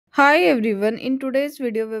Hi everyone, in today's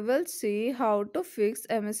video we will see how to fix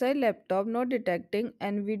MSI laptop not detecting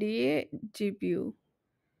NVIDIA GPU.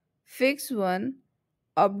 Fix 1.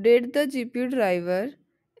 Update the GPU driver,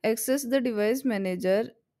 access the device manager,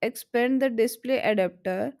 expand the display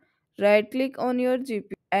adapter, right click on your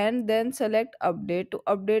GPU and then select update to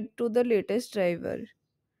update to the latest driver.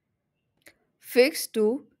 Fix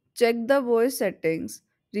 2. Check the BOIS settings.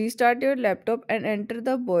 Restart your laptop and enter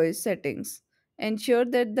the BOIS settings. Ensure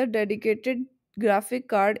that the dedicated graphic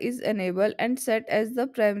card is enabled and set as the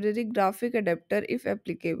primary graphic adapter if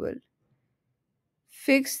applicable.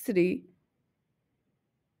 Fix 3.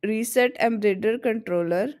 Reset embedder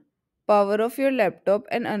controller. Power off your laptop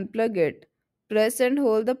and unplug it. Press and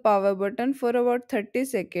hold the power button for about 30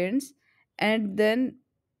 seconds and then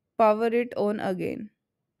power it on again.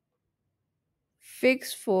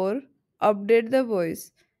 Fix 4. Update the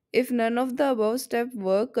voice. If none of the above steps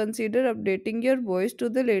work, consider updating your voice to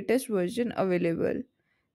the latest version available.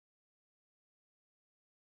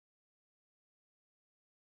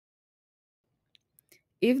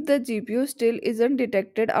 If the GPU still isn't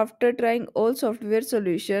detected after trying all software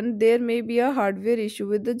solution, there may be a hardware issue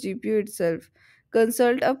with the GPU itself.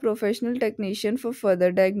 Consult a professional technician for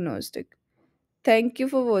further diagnostic. Thank you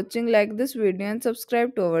for watching. Like this video and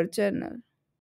subscribe to our channel.